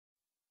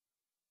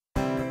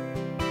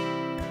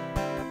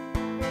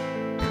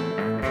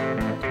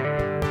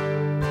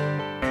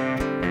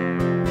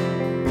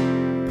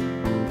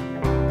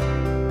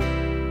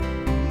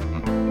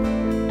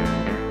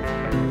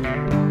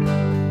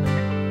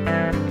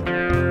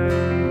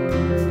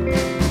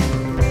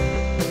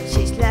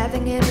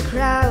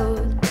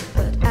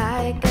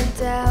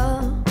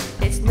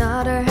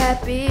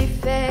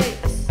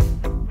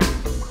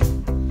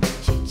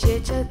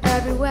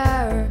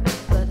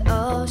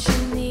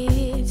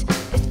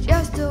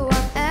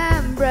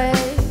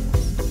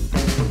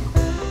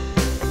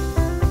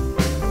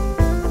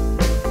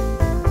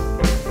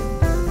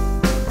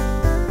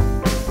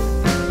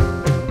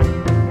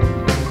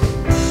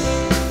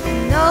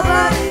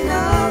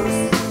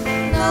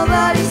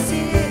Nobody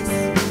sees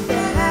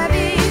the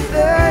heavy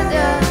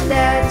burden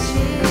that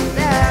she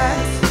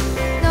bears.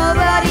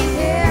 Nobody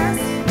hears,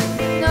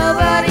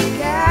 nobody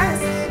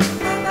cares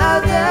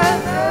about the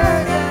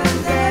burden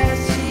that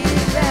she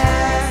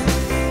bears.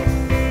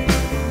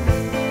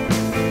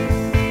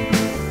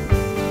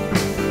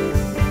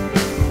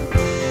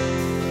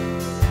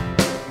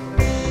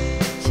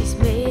 She's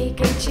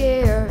making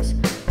cheers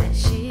and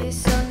she's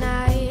so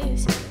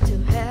nice to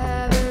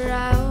have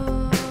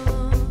around.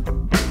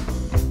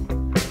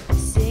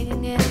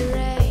 Singing in the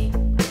rain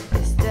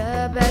is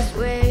the best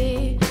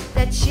way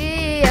that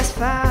she has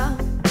found.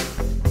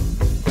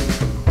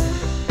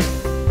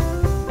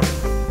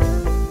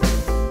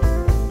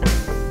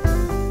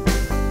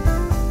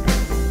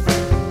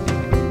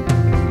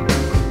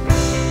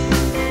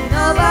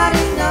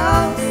 Nobody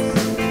knows,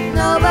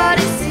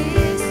 nobody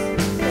sees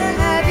the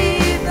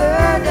heavy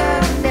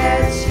burden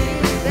that she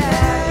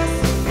bears.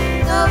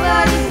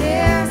 Nobody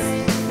hears,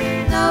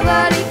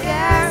 nobody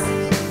cares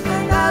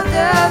about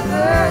the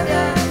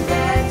burden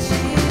that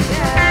she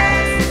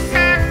bears.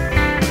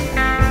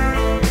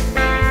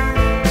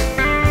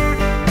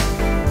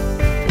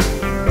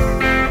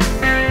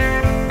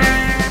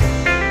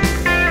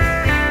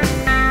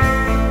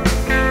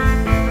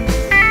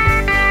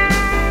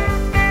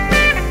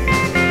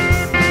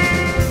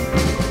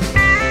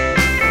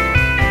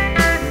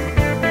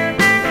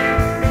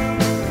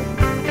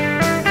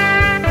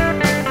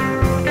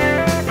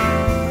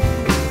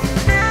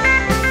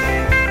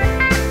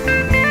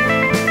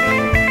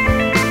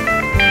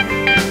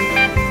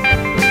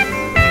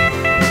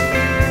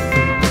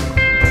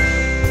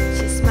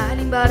 She's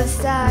smiling but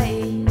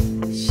inside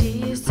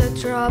she's so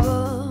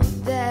troubled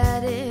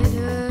that it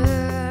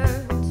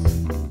hurts.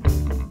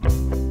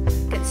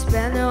 Can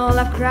spend her whole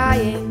life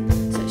crying,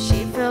 so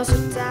she fills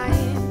her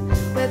time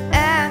with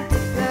empty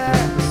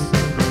verse.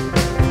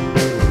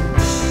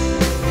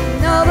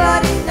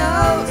 Nobody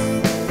knows,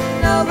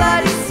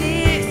 nobody